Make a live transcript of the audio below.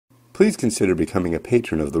Please consider becoming a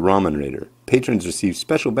patron of the Ramen Raider. Patrons receive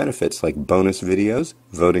special benefits like bonus videos,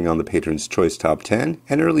 voting on the Patron's Choice Top 10,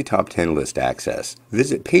 and early Top 10 list access.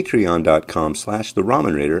 Visit patreon.com/The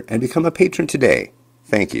Ramen Raider and become a patron today.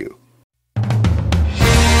 Thank you.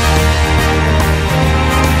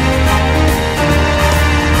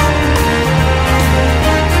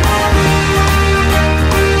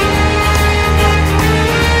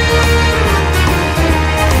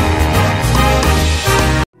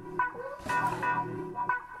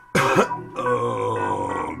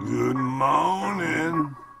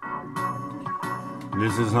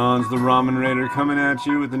 This is Hans the Ramen Raider coming at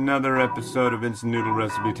you with another episode of Instant Noodle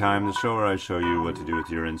Recipe Time, the show where I show you what to do with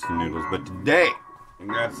your instant noodles. But today, we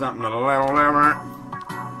got something a little different.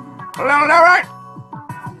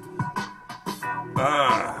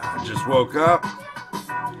 I just woke up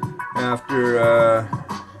after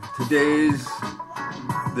today's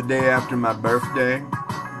the day after my birthday.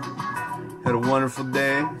 Had a wonderful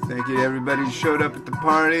day. Thank you to everybody who showed up at the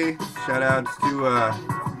party. Shout outs to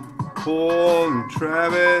Paul and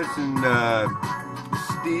Travis and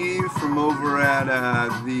Steve from over at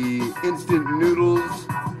the Instant Noodles,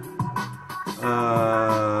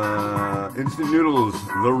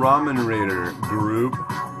 the Ramen Raider group.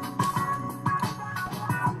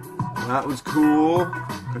 That was cool.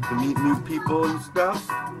 Got to meet new people and stuff.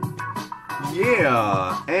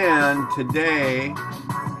 Yeah, and today,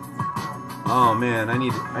 oh man, I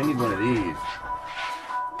need one of these.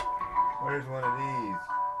 Where's one of these?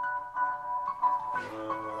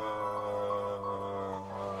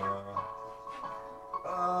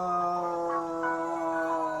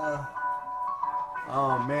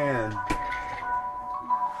 Oh man.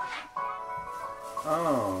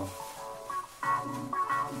 Oh.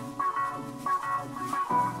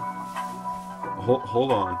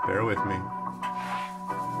 Hold on, bear with me.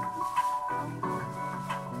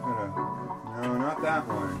 No, not that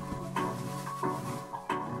one.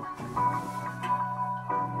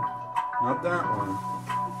 Not that one.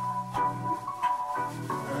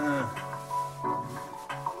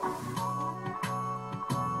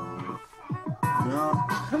 No,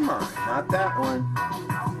 come on, not that one.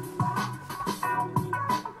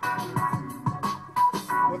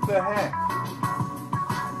 What the heck?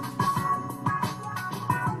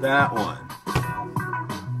 That one.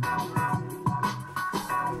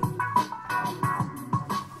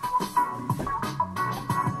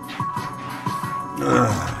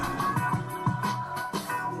 Ugh.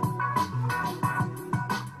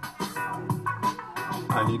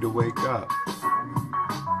 I need to wake up.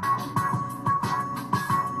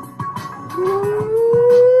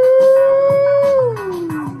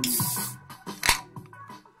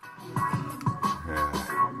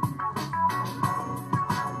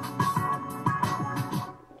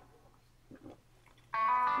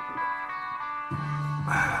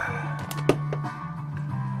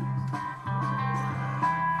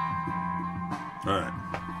 Alright.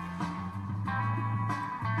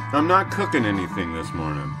 I'm not cooking anything this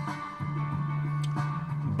morning,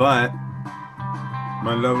 but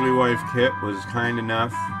my lovely wife Kit was kind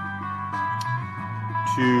enough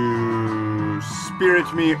to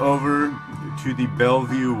spirit me over to the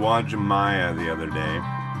Bellevue Wajimaya the other day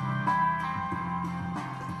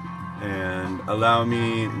and allow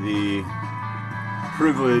me the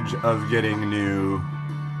privilege of getting new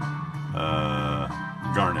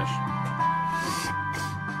garnish.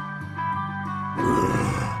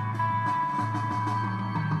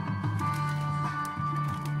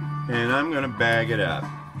 And I'm gonna bag it up,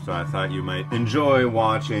 so I thought you might enjoy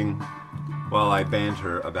watching while I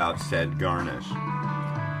banter about said garnish.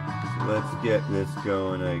 So let's get this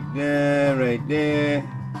going like that, right there.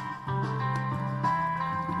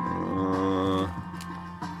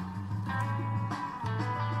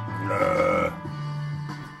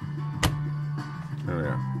 There we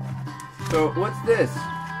are. So what's this?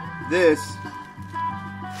 This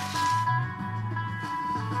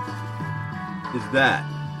is that.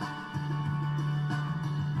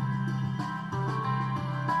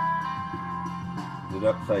 Is it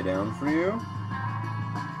upside down for you?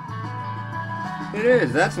 It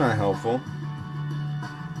is. That's not helpful.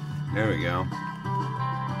 There we go.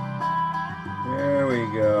 There we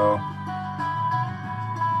go.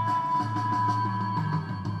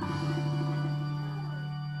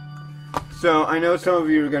 So I know some of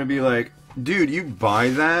you are going to be like, dude, you buy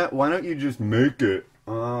that? Why don't you just make it?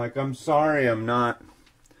 Like, I'm sorry, I'm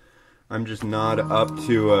just not up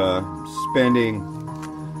to spending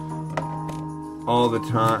all the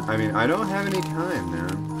time. I mean, I don't have any time,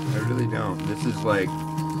 man. I really don't. This is like,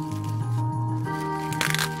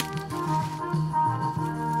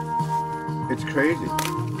 it's crazy. I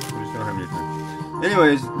just I'm using.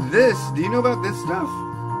 Anyways, this, do you know about this stuff?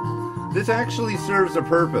 This actually serves a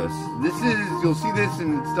purpose. This is, you'll see this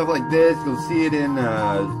in stuff like this. You'll see it in,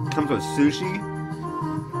 comes with sushi.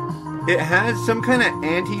 It has some kind of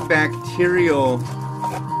antibacterial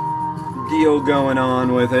deal going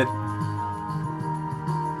on with it.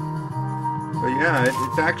 But yeah,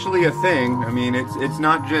 it's actually a thing. I mean, it's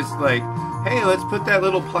not just like, hey, let's put that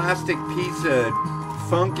little plastic piece of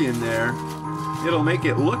funk in there. It'll make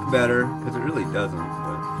it look better, because it really doesn't.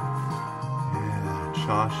 But yeah,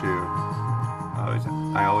 chashu.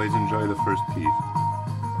 I always enjoy the first piece.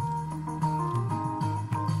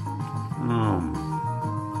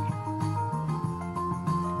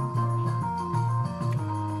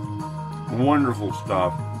 Wonderful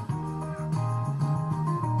stuff.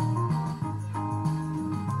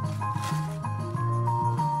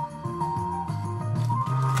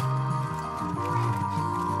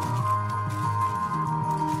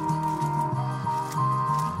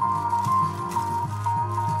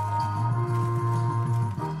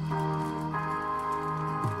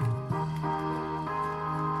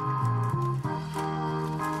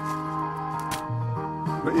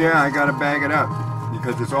 But yeah, I gotta bag it up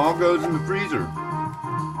because this all goes in the freezer.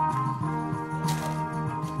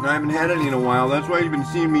 And I haven't had any in a while. That's why you've been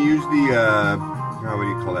seeing me use the, what do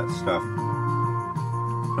you call that stuff?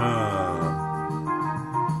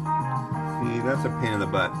 See, that's a pain in the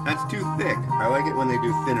butt. That's too thick. I like it when they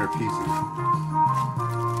do thinner pieces.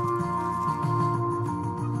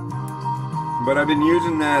 But I've been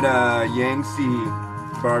using that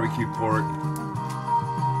Yangtze barbecue pork.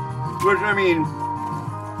 Which, I mean,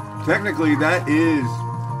 technically that is,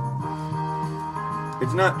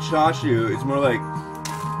 it's not chashu, it's more like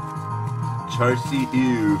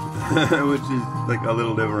charsiu, which is like a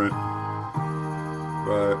little different.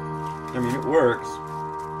 But, I mean, it works.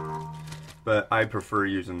 But I prefer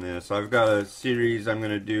using this. So I've got a series I'm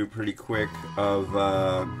going to do pretty quick of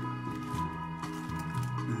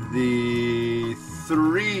the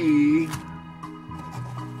 3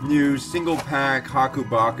 new single pack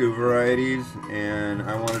Hakubaku varieties, and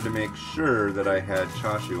I wanted to make sure that I had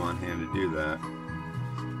chashu on hand to do that.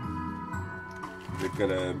 They've got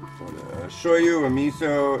a shoyu, a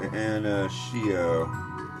miso, and a shio.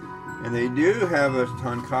 And they do have a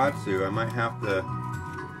tonkatsu. I might have to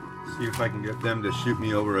see if I can get them to shoot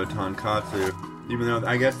me over a tonkatsu, even though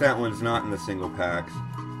I guess that one's not in the single packs.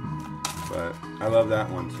 But I love that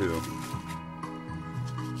one too.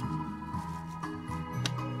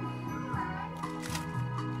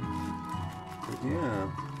 Yeah.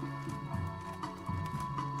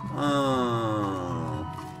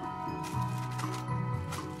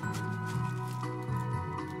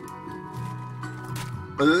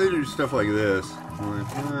 But then they do stuff like this. I'm like,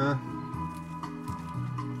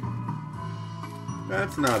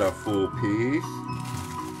 that's not a full piece.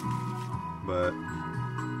 But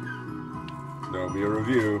there'll be a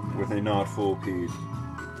review with a not full piece.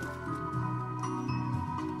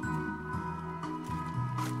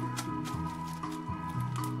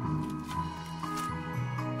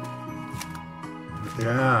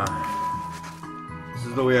 Yeah, this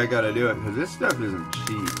is the way I gotta do it, because this stuff isn't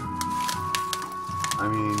cheap. I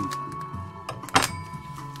mean,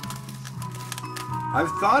 I've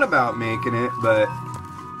thought about making it, but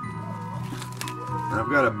I've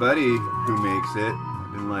got a buddy who makes it.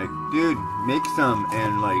 I've been like, dude, make some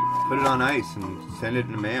and like put it on ice and send it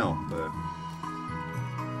in the mail, but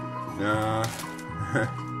nah.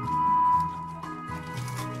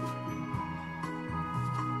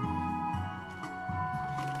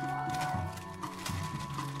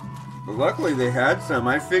 Luckily they had some.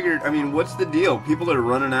 I figured, I mean, what's the deal? People are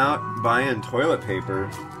running out buying toilet paper.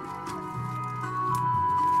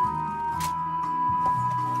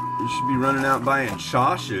 You should be running out buying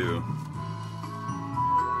chashu.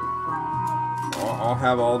 I'll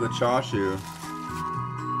have all the chashu.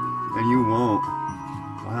 And you won't.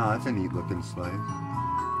 Wow, that's a neat looking slice.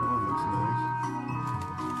 That one looks nice.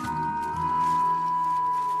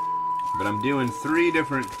 But I'm doing 3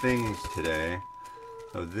 different things today.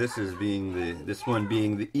 So this is this one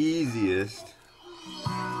being the easiest.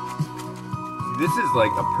 This is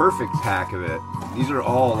like a perfect pack of it. These are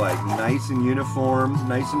all like nice and uniform,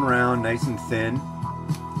 nice and round, nice and thin.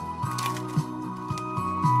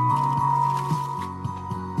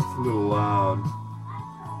 It's a little loud.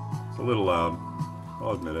 It's a little loud.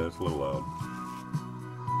 I'll admit it, it's a little loud.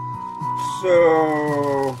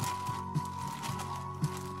 So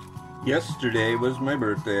yesterday was my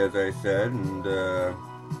birthday, as I said, and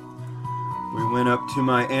we went up to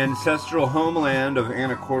my ancestral homeland of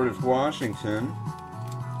Anacortes,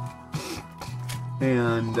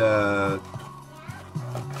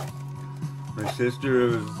 My sister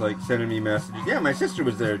was like sending me messages. Yeah, my sister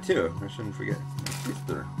was there too. I shouldn't forget my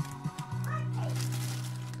sister.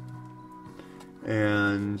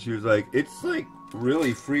 And she was like, it's like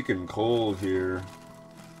really freaking cold here.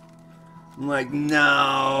 I'm like,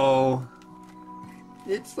 no.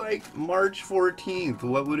 It's like March 14th.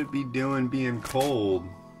 What would it be doing being cold?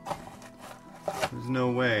 There's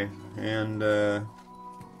no way. And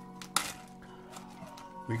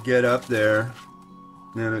we get up there,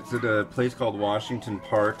 and it's at a place called Washington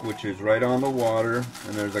Park, which is right on the water,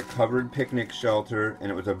 and there's a covered picnic shelter, and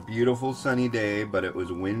it was a beautiful sunny day, but it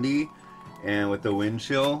was windy, and with the wind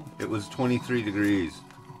chill, it was 23 degrees.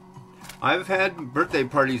 I've had birthday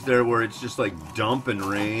parties there where it's just like dumping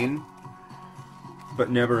rain, but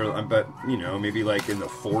you know, maybe like in the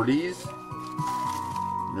 40s.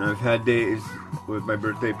 And I've had days with my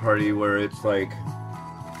birthday party where it's like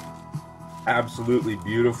absolutely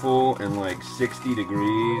beautiful and like 60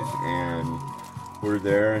 degrees, and we're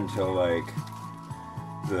there until like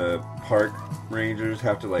the park rangers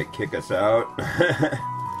have to like kick us out.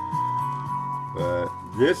 But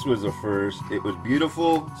this was a first. It was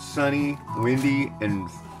beautiful, sunny, windy, and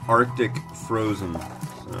Arctic frozen.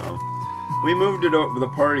 So we moved the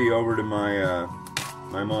party over to my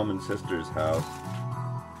my mom and sister's house,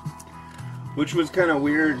 which was kind of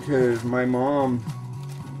weird because my mom,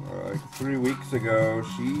 like 3 weeks ago,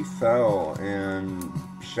 she fell and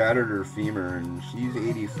shattered her femur, and she's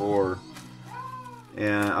 84.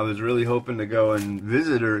 And I was really hoping to go and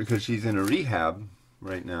visit her because she's in a rehab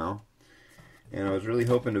right now. And I was really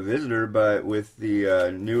hoping to visit her, but with the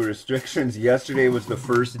new restrictions, yesterday was the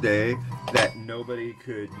first day that nobody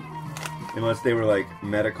could, unless they were like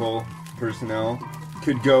medical personnel,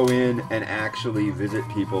 could go in and actually visit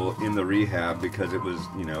people in the rehab, because it was,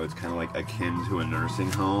 you know, it's kind of like akin to a nursing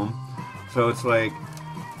home. So it's like,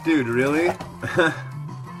 dude, really?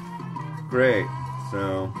 Great.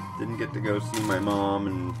 So, didn't get to go see my mom,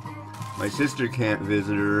 and my sister can't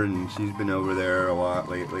visit her, and she's been over there a lot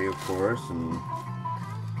lately, of course, and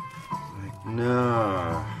like,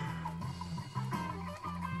 no.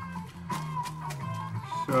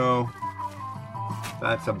 So,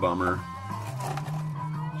 that's a bummer.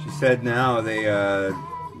 She said now they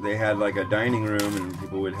had like a dining room and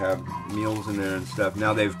people would have meals in there and stuff.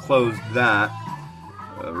 Now they've closed that.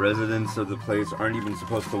 Residents of the place aren't even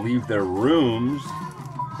supposed to leave their rooms,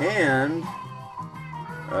 and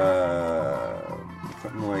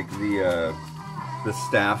something like the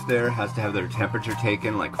staff there has to have their temperature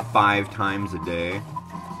taken like 5 times a day.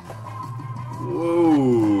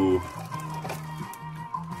 Whoa,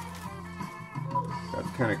 that's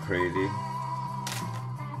kind of crazy.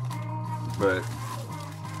 But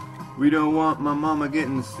we don't want my mama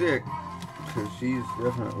getting sick, because she's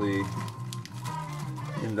definitely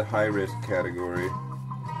in the high risk category.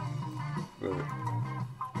 But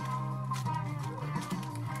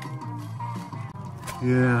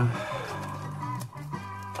yeah.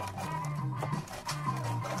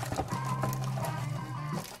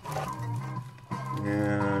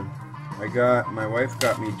 And my wife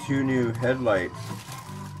got me 2 new headlights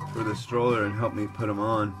for the stroller and helped me put them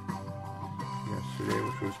on yesterday,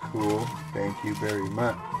 which was cool. Thank you very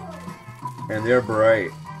much. And they're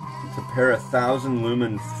bright. It's a pair of 1,000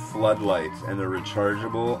 lumen floodlights, and they're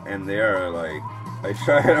rechargeable, and they are like, I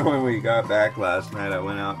tried them when we got back last night. I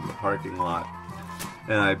went out in the parking lot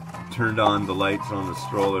and I turned on the lights on the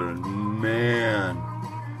stroller, and man,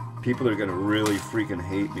 people are gonna really freaking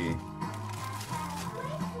hate me,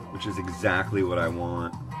 which is exactly what I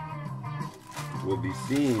want. We'll be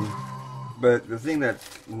seen. But the thing that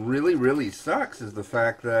really, really sucks is the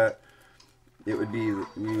fact that it would be,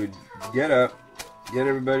 we would get up, get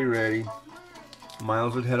everybody ready,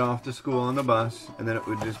 Miles would head off to school on the bus, and then it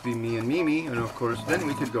would just be me and Mimi, and of course then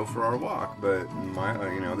we could go for our walk. But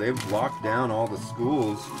you know, they've locked down all the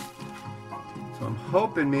schools, so I'm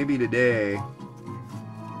hoping maybe today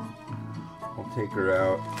I'll take her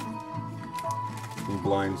out and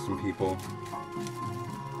blind some people,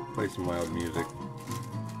 play some loud music.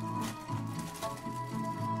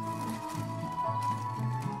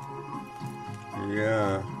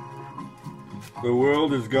 Yeah. The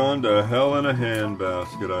world has gone to hell in a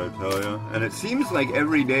handbasket, I tell you. And it seems like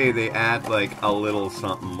every day they add like a little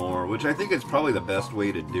something more, which I think is probably the best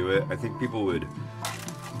way to do it. I think people would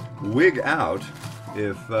wig out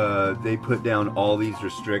if they put down all these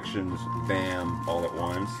restrictions, bam, all at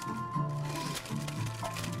once.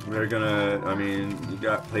 They're gonna, I mean, you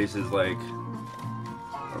got places like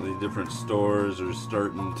all these different stores are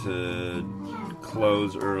starting to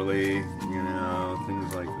close early, you know,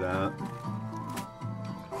 things like that.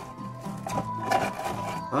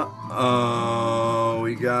 Uh-oh,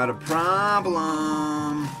 we got a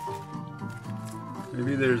problem.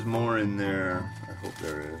 Maybe there's more in there. I hope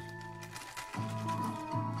there is.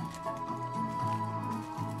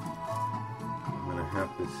 I'm gonna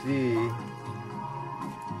have to see.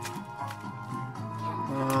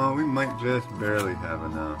 Oh, we might just barely have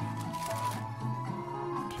enough.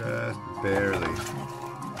 Just barely.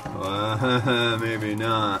 Maybe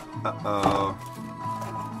not. Uh-oh.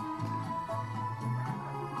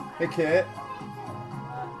 Hey, Kit.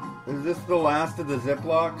 Is this the last of the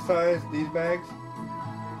Ziploc size, these bags?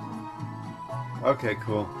 Okay,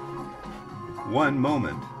 cool. One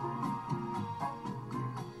moment.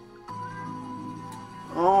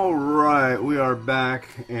 Alright, we are back,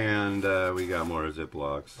 and we got more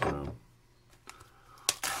Ziplocs. So.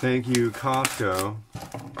 Thank you, Costco,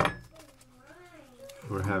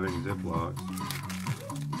 for having Ziplocs.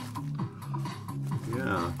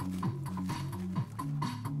 Yeah.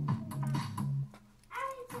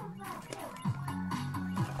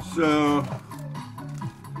 So,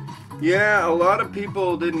 yeah, a lot of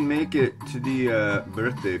people didn't make it to the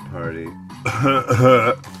birthday party.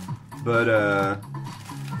 But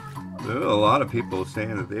there were a lot of people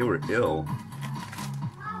saying that they were ill.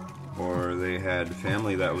 Or they had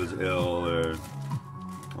family that was ill, or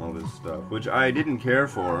all this stuff. Which I didn't care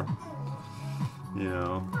for. You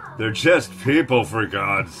know, they're just people, for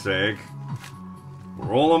God's sake.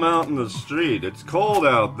 Roll them out in the street. It's cold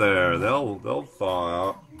out there. They'll thaw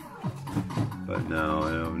out. But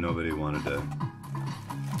no, nobody wanted to.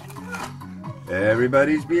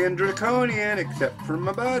 Everybody's being draconian except for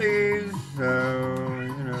my buddies. So,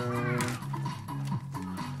 you know.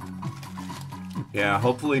 Yeah,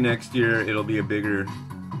 hopefully next year it'll be a bigger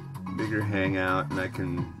hangout and I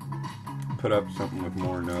can put up something with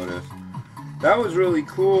more notice. That was really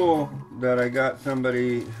cool that I got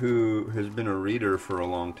somebody who has been a reader for a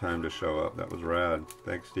long time to show up. That was rad.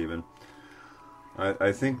 Thanks, Steven.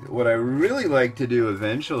 I think what I really like to do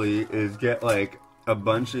eventually is get like a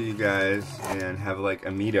bunch of you guys and have like a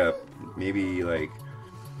meetup, maybe like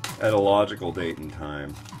at a logical date and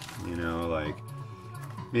time. You know, like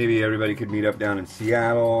maybe everybody could meet up down in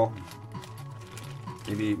Seattle.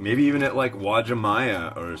 Maybe even at like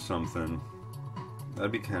Wajimaya or something.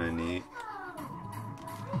 That'd be kind of neat.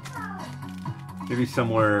 Maybe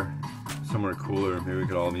somewhere cooler. Maybe we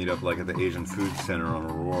could all meet up like at the Asian Food Center on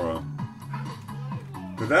Aurora.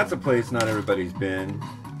 Because that's a place not everybody's been.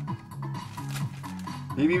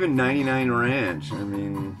 Maybe even 99 Ranch. I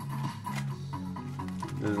mean,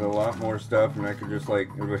 there's a lot more stuff, and I could just like,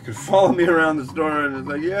 everybody could follow me around the store, and it's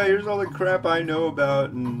like, yeah, here's all the crap I know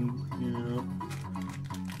about, and you know,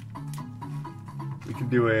 we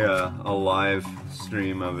could do a live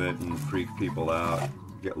stream of it and freak people out,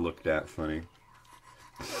 get looked at funny.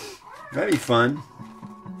 That'd be fun.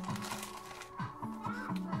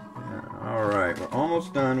 Alright, we're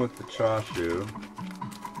almost done with the Chashu.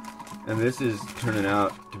 And this is turning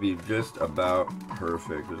out to be just about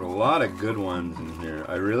perfect. There's a lot of good ones in here.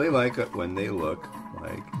 I really like it when they look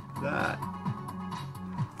like that.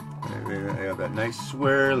 I got that nice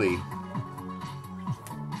swirly.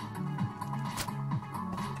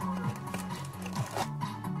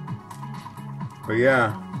 But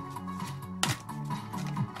yeah.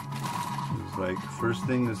 It was like first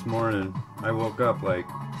thing this morning. I woke up like,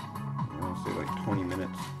 I say like 20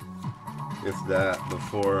 minutes, if that,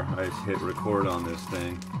 before I hit record on this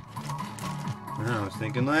thing. And I was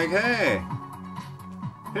thinking like, hey,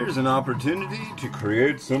 here's an opportunity to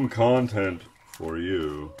create some content for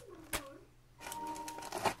you.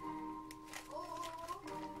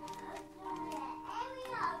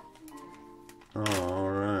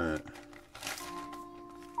 Alright.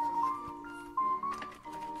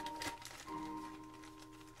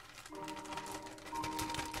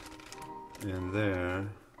 And there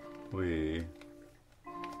we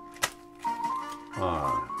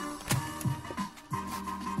are.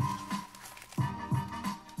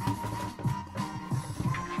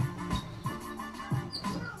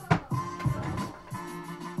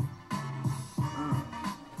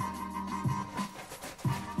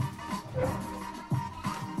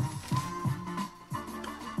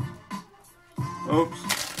 Oops.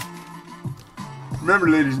 Remember,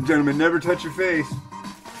 ladies and gentlemen, never touch your face.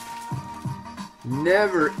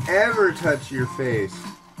 Never, ever touch your face.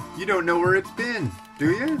 You don't know where it's been,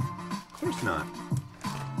 do you? Of course not.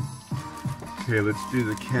 Okay, let's do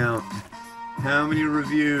the count. How many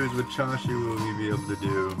reviews with Chashu will we be able to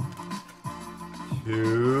do?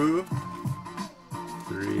 2,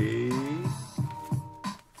 3,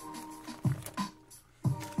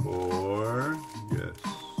 4, yes.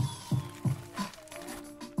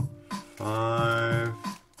 5,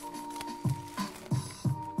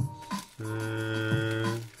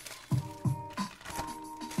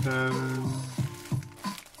 7,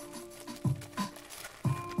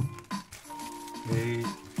 8,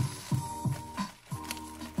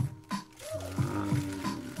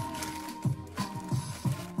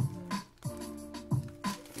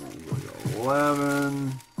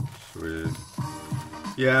 11. Sweet.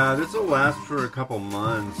 Yeah, this will last for a couple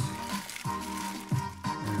months.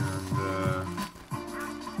 And,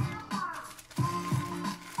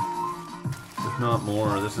 if not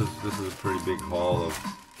more, this is a pretty big haul of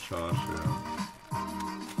Chashu.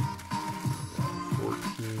 14,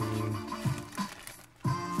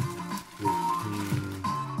 15,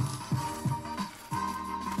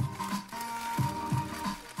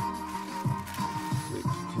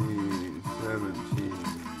 16, 17,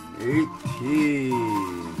 18,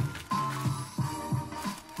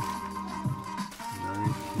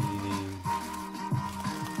 19,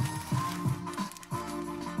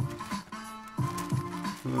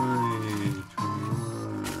 20, 21,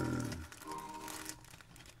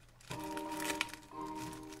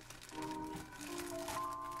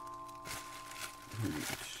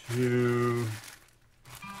 22,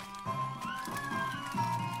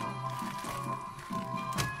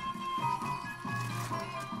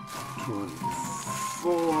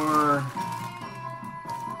 24,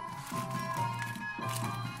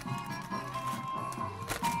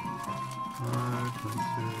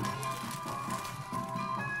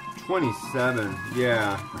 27,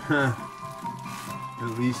 yeah. At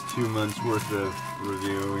least 2 months worth of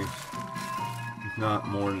reviewing. If not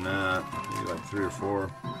more than that. Maybe like 3 or 4.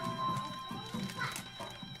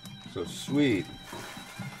 So sweet.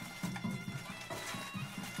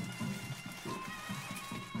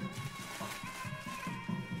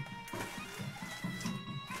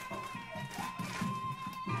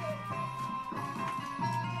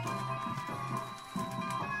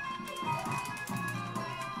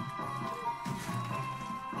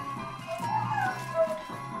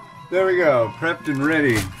 There we go, prepped and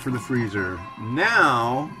ready for the freezer.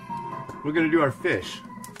 Now, we're gonna do our fish.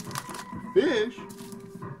 Fish?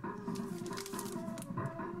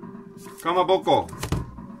 Kamaboko.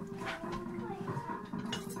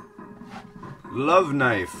 Love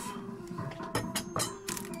knife.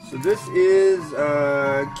 So this is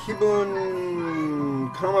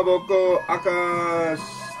Kibun Kamaboko Aka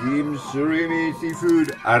Steamed Surimi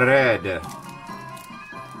Seafood Red.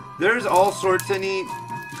 There's all sorts of neat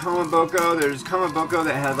Kamaboko. There's Kamaboko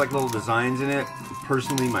that has like little designs in it.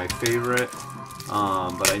 Personally, my favorite,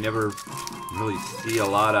 but I never really see a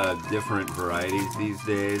lot of different varieties these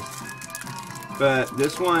days. But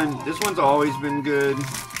this one's always been good.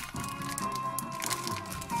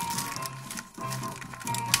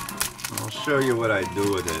 I'll show you what I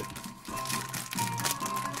do with it.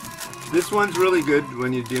 This one's really good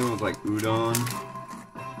when you're dealing with like udon.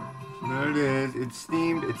 There it is. It's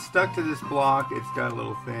steamed. It's stuck to this block. It's got a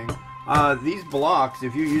little thing. These blocks,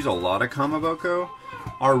 if you use a lot of Kamaboko,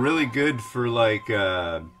 are really good for like,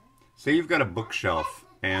 say you've got a bookshelf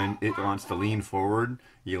and it wants to lean forward.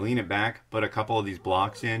 You lean it back, put a couple of these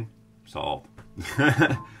blocks in, solved.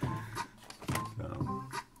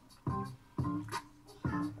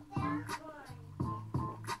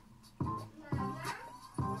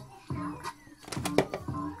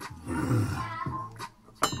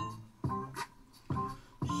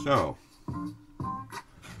 So,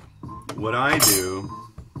 what I do,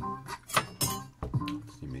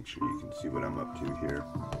 let's see, make sure you can see what I'm up to here.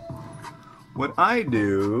 What I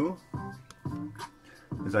do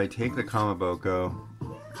is I take the Kamaboko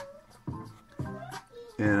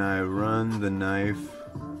and I run the knife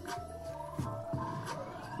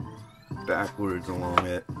backwards along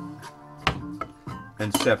it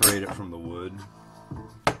and separate it from the wood,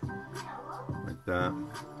 like that.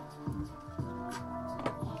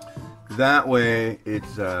 That way,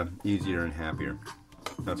 it's easier and happier.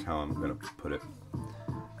 That's how I'm gonna put it.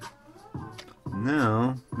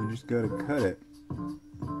 Now, we just gotta cut it.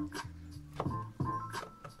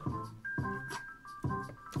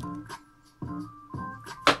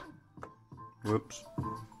 Whoops.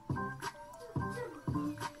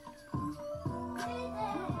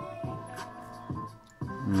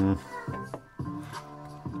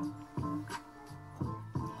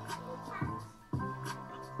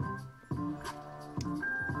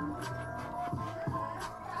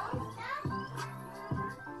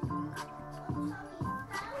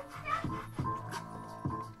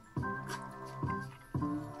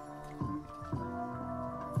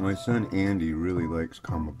 My son Andy really likes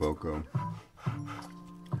Kamaboko.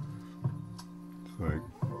 It's like,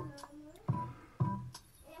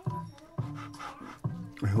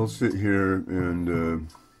 he'll sit here and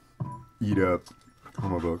eat up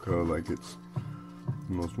Kamaboko like it's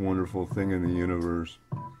the most wonderful thing in the universe,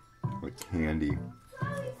 like candy,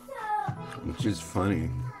 which is funny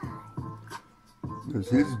because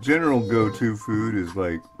his general go-to food is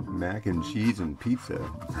like mac and cheese and pizza.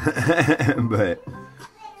 But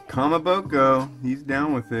Kamaboko, he's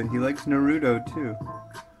down with it. He likes Naruto too.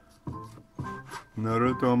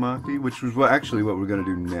 Narutomaki, which was actually what we're gonna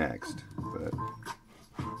do next. But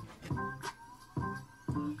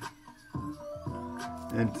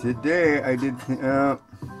and today I did. See,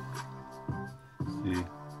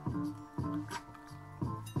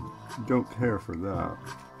 don't care for that.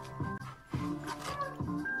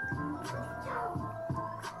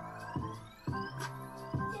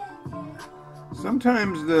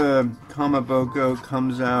 Sometimes the Kamaboko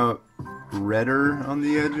comes out redder on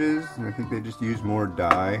the edges, and I think they just use more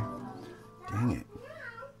dye. Dang it.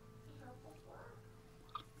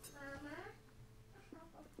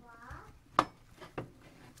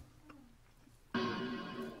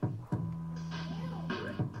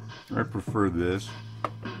 I prefer this.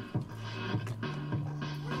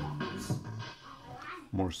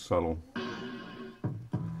 More subtle.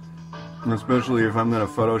 Especially if I'm going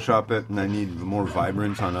to Photoshop it and I need more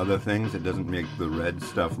vibrance on other things, it doesn't make the red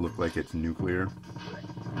stuff look like it's nuclear.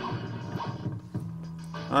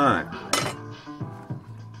 Alright.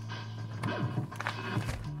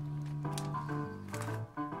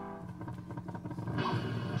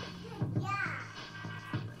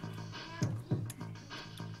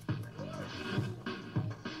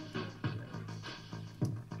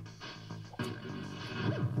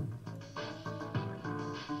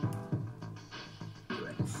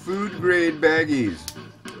 Food grade baggies.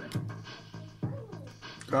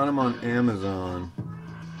 Got them on Amazon.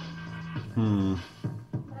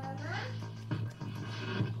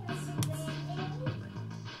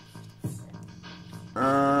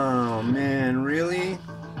 Oh man, really?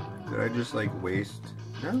 Did I just like waste?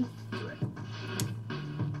 No?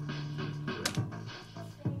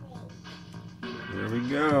 There we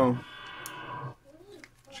go.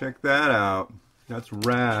 Check that out. That's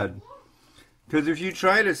rad. Because if you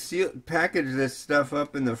try to package this stuff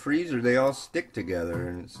up in the freezer, they all stick together,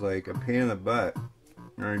 and it's like a pain in the butt.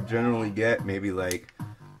 I generally get maybe like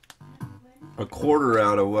a quarter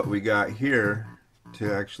out of what we got here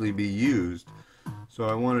to actually be used. So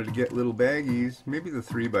I wanted to get little baggies. Maybe the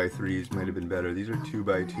 3x3s might have been better. These are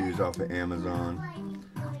 2x2s off of Amazon.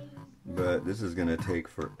 But this is going to take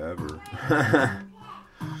forever.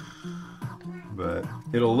 But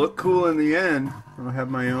it'll look cool in the end. I'll have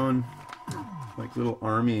my own like little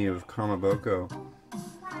army of Kamaboko.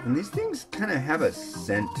 And these things kind of have a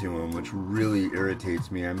scent to them, which really irritates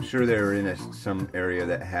me. I'm sure they were in some area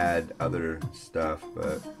that had other stuff,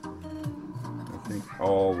 but I think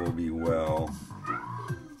all will be well.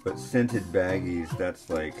 But scented baggies, that's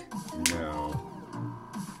like, no.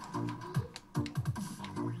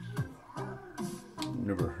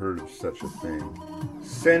 Never heard of such a thing.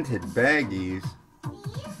 Scented baggies?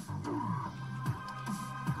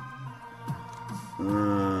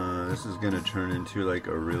 This is gonna turn into like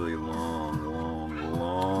a really long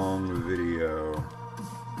video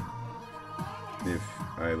if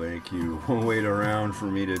I make you wait around for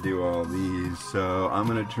me to do all these. So I'm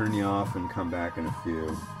gonna turn you off and come back in a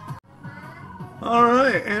few.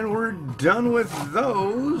 Alright, and we're done with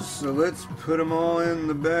those. So let's put them all in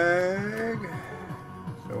the bag.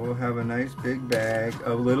 So we'll have a nice big bag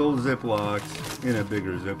of little Ziplocs in a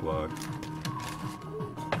bigger Ziploc.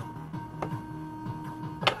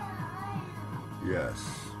 Yes.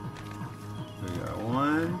 We got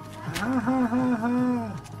 1,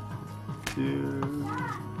 2,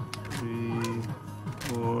 3,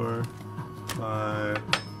 4, 5,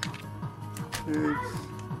 6,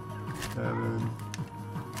 7,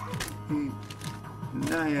 8,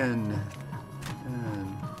 9,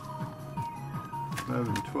 10,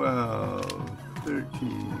 11, 12,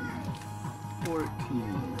 13, 14.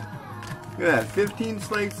 Look at that, 15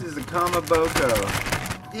 slices of Kamaboko.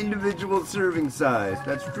 Individual serving size.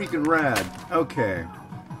 That's freaking rad. Okay.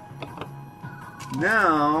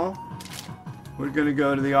 Now, we're going to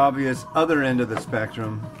go to the obvious other end of the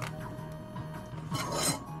spectrum.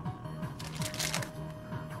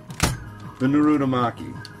 The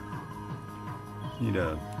Narutomaki. Need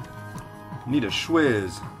a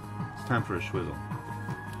schwizz. It's time for a schwizzle.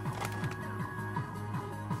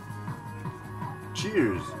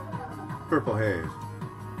 Cheers. Purple haze.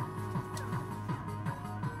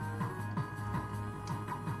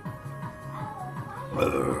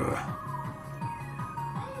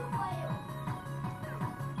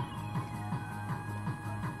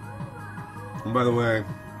 And by the way,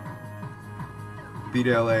 beat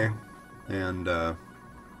LA, And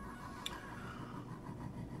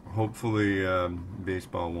hopefully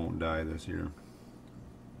baseball won't die this year.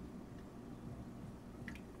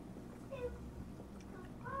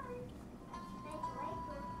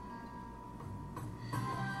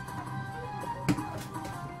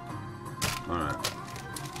 Alright.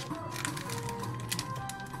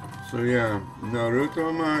 So yeah,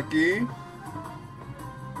 Narutomaki.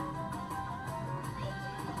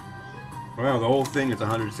 Wow, the whole thing is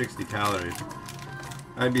 160 calories.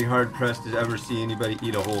 I'd be hard pressed to ever see anybody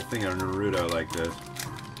eat a whole thing of Naruto like this.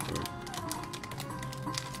 So,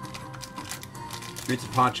 it's a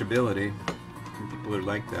possibility. People are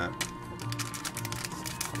like that.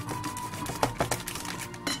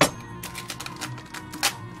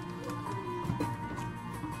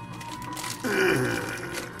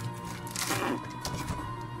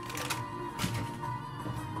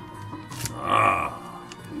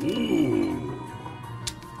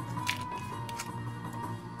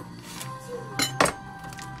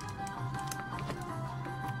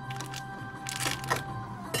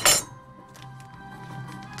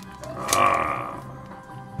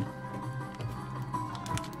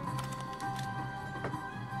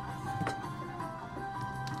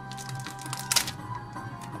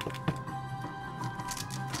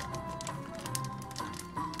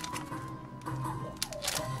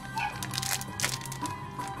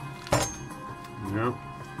 Yep.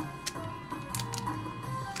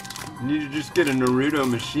 You need to just get a Naruto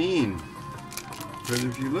machine. Because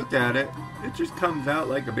if you look at it, it just comes out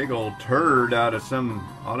like a big old turd out of some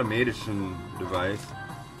automation device.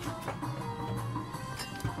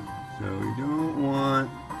 So we don't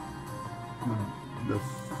want the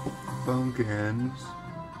funk ends.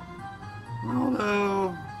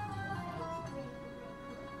 Although,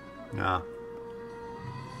 nah.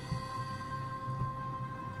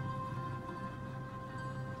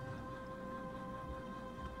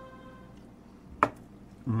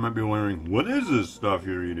 You might be wondering, what is this stuff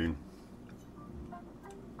you're eating?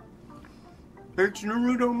 It's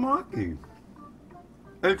Narutomaki.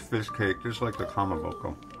 It's fish cake, just like the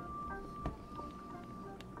Kamaboko.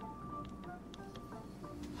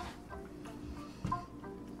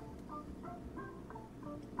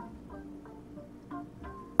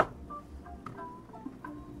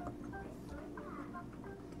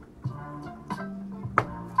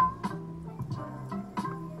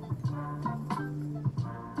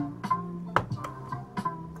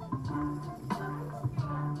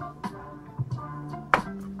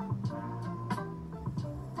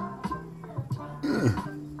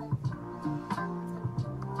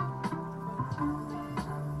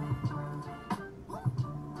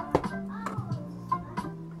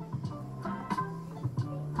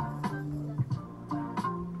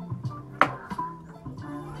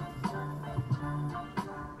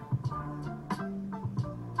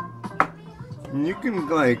 And you can,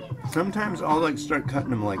 like, sometimes I'll, like, start cutting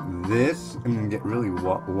them like this and then get really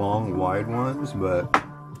long, wide ones, but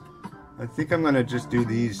I think I'm gonna just do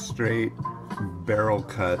these straight barrel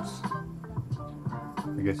cuts,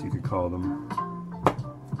 I guess you could call them.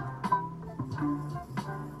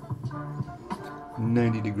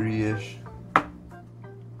 90-degree-ish.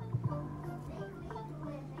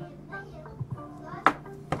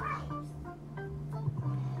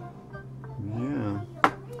 Yeah.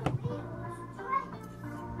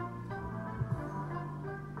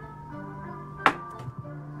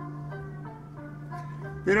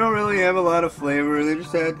 They don't really have a lot of flavor. They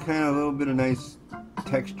just add kind of a little bit of nice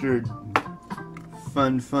textured,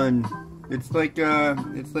 fun. It's like a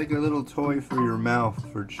little toy for your mouth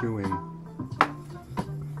for chewing.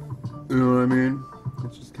 You know what I mean?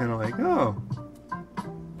 It's just kind of like, oh,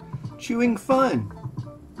 chewing fun.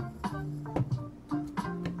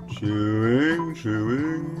 Chewing.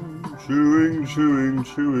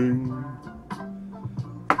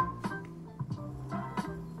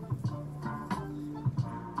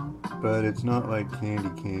 But it's not like candy.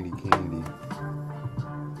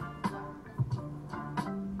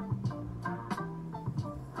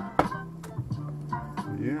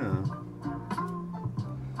 Yeah.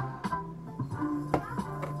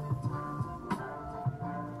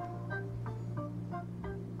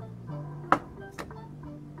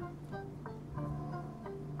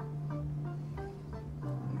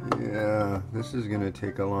 Yeah, this is gonna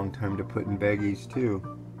take a long time to put in baggies too.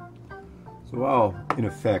 So I'll, in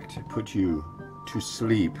effect, put you to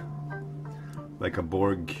sleep like a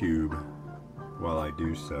Borg cube while I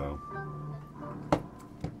do so.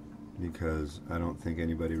 Because I don't think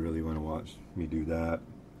anybody really want to watch me do that.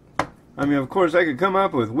 I mean, of course, I could come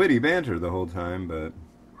up with witty banter the whole time, but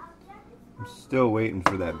I'm still waiting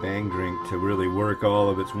for that bang drink to really work all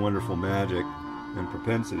of its wonderful magic and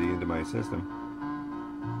propensity into my system.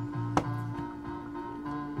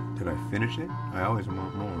 Did I finish it? I always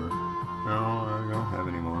want more. No, I don't have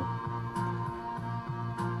any more.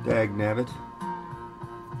 Dag nabbit.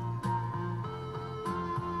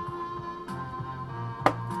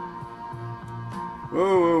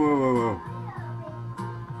 Whoa, whoa, whoa, whoa, whoa.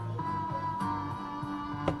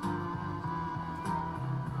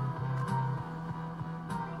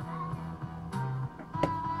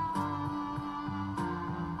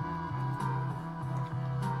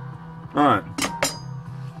 Alright.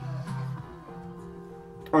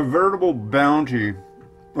 A veritable bounty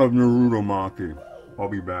of Narutomaki. I'll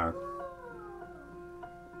be back.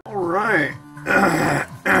 Alright.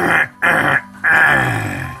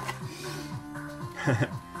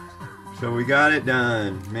 So we got it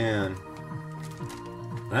done. Man.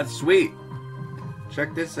 That's sweet.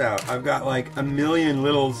 Check this out. I've got like a million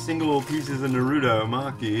little single pieces of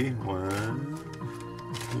Narutomaki. 1,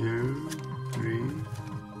 2, 3,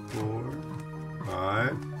 4,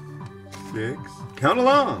 5, 6. Count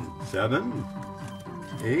along. 7,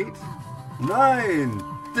 8, 9,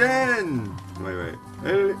 10. Wait.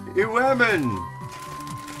 11,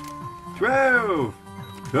 12,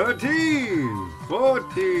 13,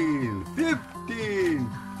 14, 15,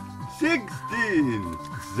 16,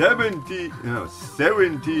 17,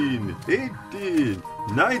 18,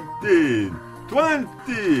 19,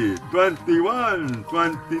 20, 21,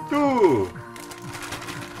 22.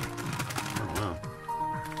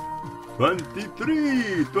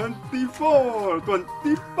 23, 24,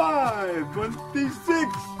 25,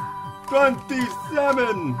 26,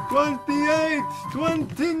 27, 28,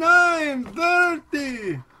 29,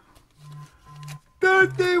 30,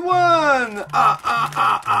 31.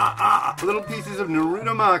 Little pieces of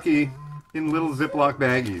Narutomaki in little Ziploc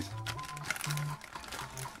baggies.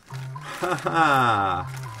 Ha ha.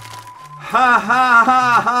 Ha ha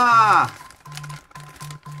ha ha.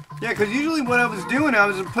 Yeah, because usually what I was doing, I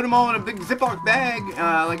was putting them all in a big Ziploc bag,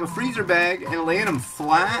 like a freezer bag, and laying them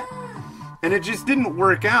flat, and it just didn't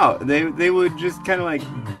work out. They would just kind of like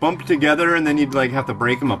bump together, and then you'd like have to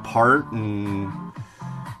break them apart, and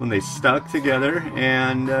when they stuck together,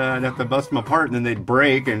 and I'd have to bust them apart, and then they'd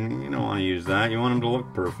break, and you don't want to use that. You want them to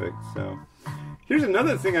look perfect. So here's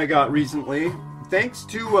another thing I got recently, thanks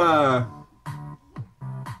to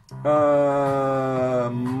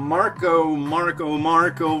Mark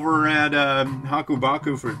over at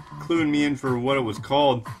Hakubaku for cluing me in for what it was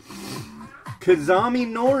called. Kazami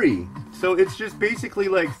Nori. So it's just basically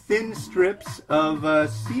like thin strips of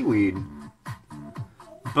seaweed.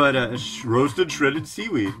 But roasted shredded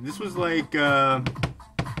seaweed. This was like, I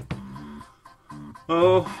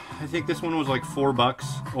think this one was like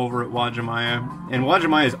 $4 over at Wajimaya. And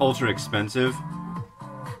Wajimaya is ultra expensive.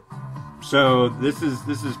 So this is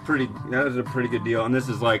pretty. That was a pretty good deal, and this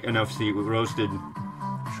is like enough seaweed, roasted,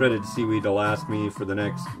 shredded seaweed to last me for the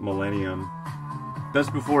next millennium.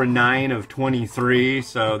 Best before 9 of 23,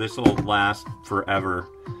 so this will last forever,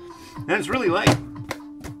 and it's really light.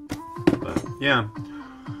 But yeah.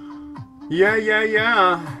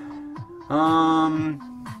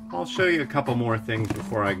 I'll show you a couple more things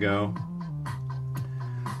before I go.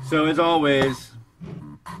 So as always,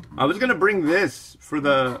 I was gonna bring this for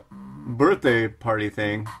the birthday party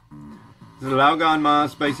thing. This is Laogan Ma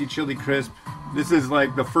Spicy Chili Crisp. This is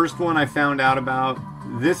like the first one I found out about.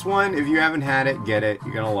 This one, if you haven't had it, get it.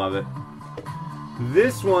 You're gonna love it.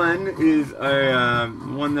 This one is a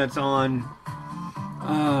one that's on,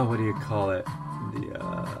 what do you call it? The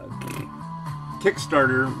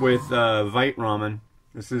Kickstarter with Vite Ramen.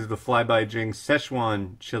 This is the Fly by Jing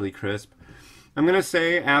Szechuan Chili Crisp. I'm gonna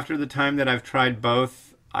say after the time that I've tried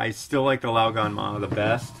both, I still like the Laogan Ma the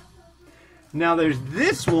best. Now there's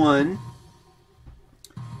this one,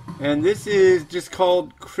 and this is just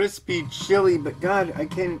called Crispy Chili, but God, I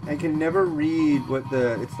can never read what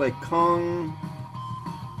it's like Kong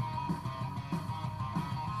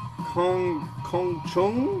Chung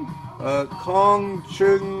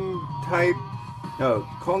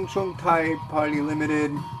type Party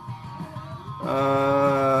Limited on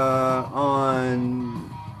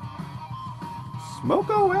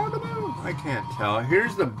Smoko Avenue? I can't tell.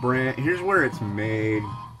 Here's the brand. Here's where it's made.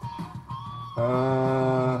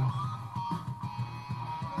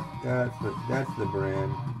 That's the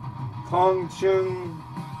brand. Kongchung.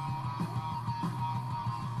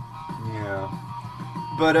 Yeah.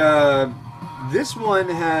 But this one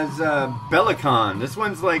has Bellicon. This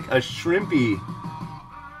one's like a shrimpy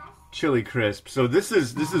chili crisp. So this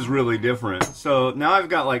is really different. So now I've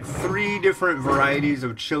got like 3 different varieties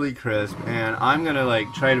of chili crisp, and I'm gonna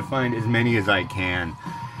like try to find as many as I can.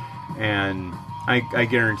 And I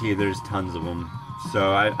guarantee there's tons of them.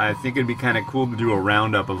 So I think it'd be kind of cool to do a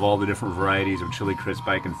roundup of all the different varieties of chili crisp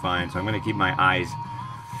I can find. So I'm gonna keep my eyes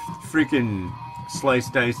freaking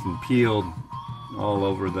sliced, diced, and peeled all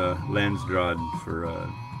over the Landsdraad for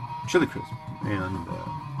chili crisp. And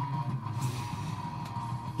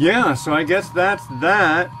yeah, so I guess that's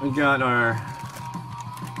that. We got our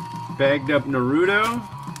bagged up Narutomaki.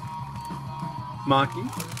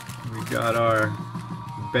 We got our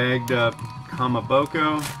bagged up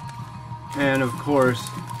Kamaboko. And of course,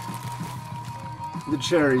 the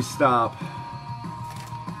cherry stop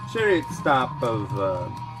of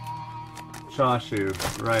Chashu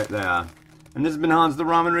right there. And this has been Hans the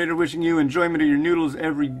Ramen Raider wishing you enjoyment of your noodles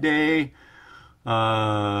every day.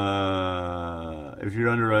 If you're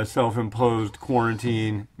under a self-imposed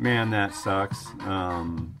quarantine, man, that sucks.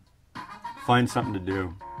 Find something to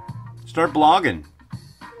do. Start blogging.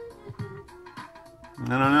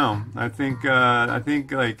 I don't know. I think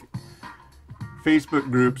like Facebook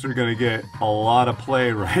groups are gonna get a lot of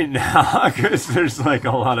play right now because there's like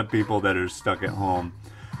a lot of people that are stuck at home.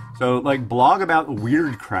 So like blog about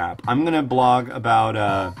weird crap. I'm gonna blog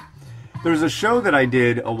about there's a show that I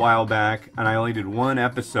did a while back, and I only did 1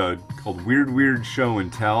 episode called Weird Show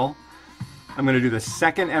and Tell. I'm going to do the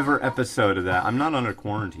 2nd ever episode of that. I'm not under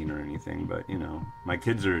quarantine or anything, but, you know, my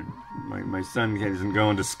kids are... My son isn't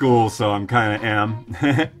going to school, so I'm kind of am.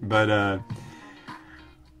 But,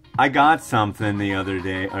 I got something the other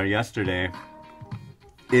day, or yesterday.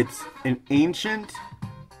 It's an ancient,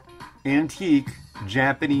 antique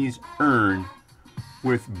Japanese urn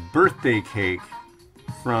with birthday cake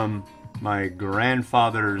from my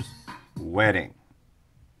grandfather's wedding.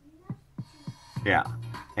 Yeah.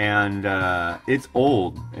 And it's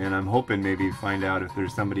old, and I'm hoping maybe find out if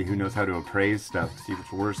there's somebody who knows how to appraise stuff, see if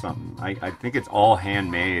it's worth something. I think it's all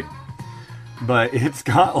handmade. But it's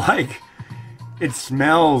got like, it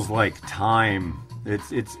smells like time.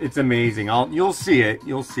 It's amazing. You'll see it.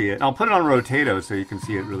 You'll see it. I'll put it on Rotato so you can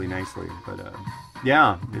see it really nicely. But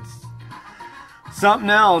yeah, it's something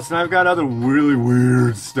else, and I've got other really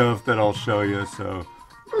weird stuff that I'll show you, so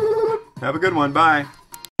have a good one. Bye.